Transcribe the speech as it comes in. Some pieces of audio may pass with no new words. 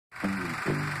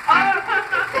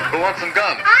Who wants some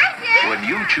gum? I do. When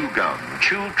you chew gum,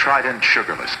 chew Trident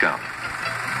sugarless gum.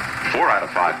 4 out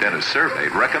of 5 dentists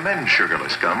surveyed recommend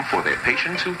sugarless gum for their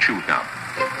patients who chew gum.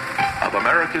 Of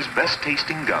America's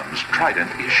best-tasting gums,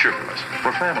 Trident is sugarless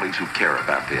for families who care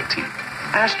about their teeth.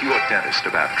 Ask your dentist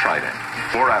about Trident.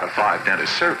 4 out of 5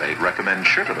 dentists surveyed recommend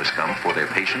sugarless gum for their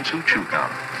patients who chew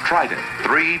gum. Trident,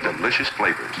 3 delicious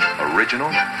flavors: original,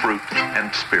 fruit,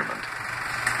 and spearmint.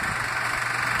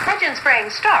 Imagine spraying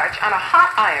starch on a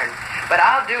hot iron. But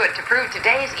I'll do it to prove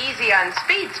today's Easy on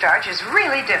Speed starch is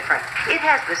really different. It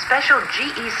has the special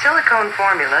GE silicone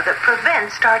formula that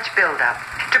prevents starch buildup.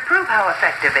 To prove how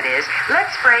effective it is,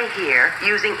 let's spray here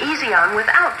using Easy On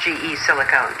without GE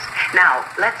silicones. Now,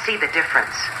 let's see the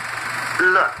difference.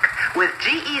 Look, with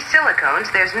GE silicones,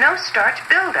 there's no starch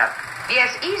buildup.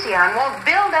 Yes, Easy On won't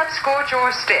build up, scorch,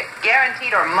 or stick.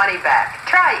 Guaranteed or money back.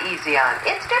 Try Easy On.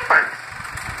 It's different.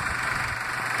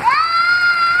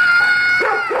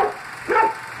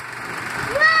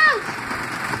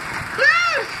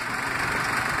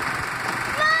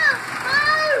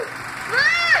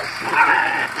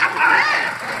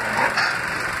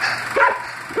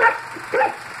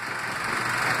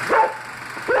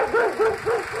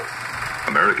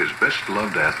 America's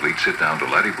best-loved athletes sit down to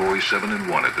Laddie Boy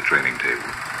 7-in-1 at the training table.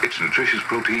 Its nutritious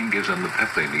protein gives them the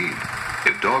pep they need.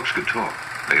 If dogs could talk,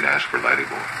 they'd ask for Laddie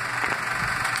Boy.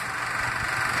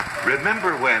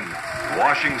 Remember when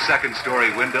washing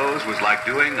second-story windows was like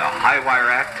doing a high-wire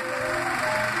act?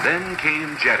 Then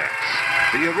came Jetex,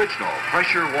 the original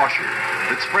pressure washer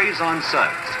that sprays on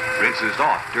suds, rinses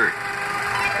off dirt.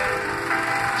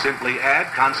 Simply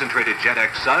add concentrated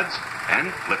Jetex suds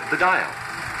and flip the dial.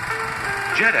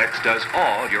 Jetex does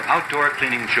all your outdoor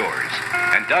cleaning chores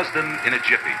and does them in a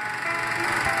jiffy.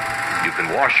 You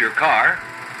can wash your car,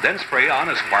 then spray on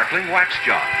a sparkling wax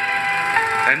job.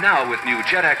 And now with new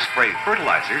Jetex spray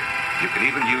fertilizer, you can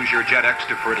even use your Jetex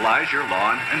to fertilize your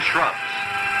lawn and shrubs.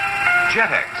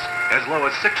 Jetex, as low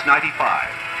as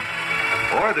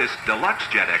 $6.95. Or this deluxe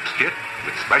Jetex kit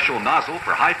with special nozzle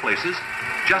for high places,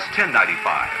 just $10.95.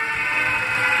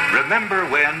 Remember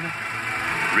when?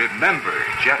 Remember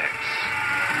Jetex.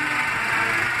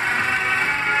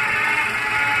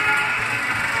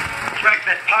 Frank,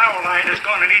 that power line is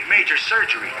going to need major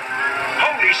surgery.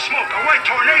 Holy smoke, a white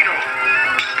tornado!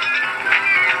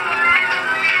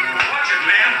 Watch it,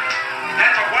 man.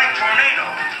 That's a white tornado.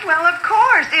 Well, of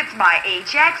course. It's my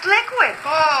Ajax liquid.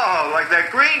 Oh, like that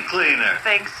green cleaner.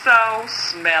 Think so?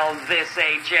 Smell this,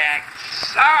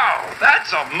 Ajax. Oh,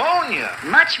 that's ammonia.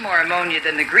 Much more ammonia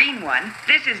than the green one.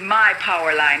 This is my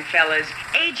power line, fellas.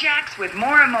 Ajax with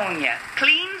more ammonia.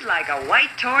 Cleans like a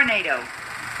white tornado.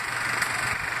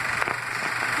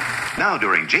 Now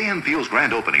during J.M. Field's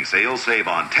grand opening sale, save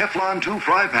on Teflon 2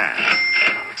 fry pans.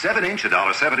 7-inch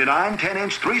 $1.79,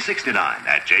 10-inch $3.69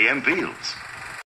 at J.M. Fields.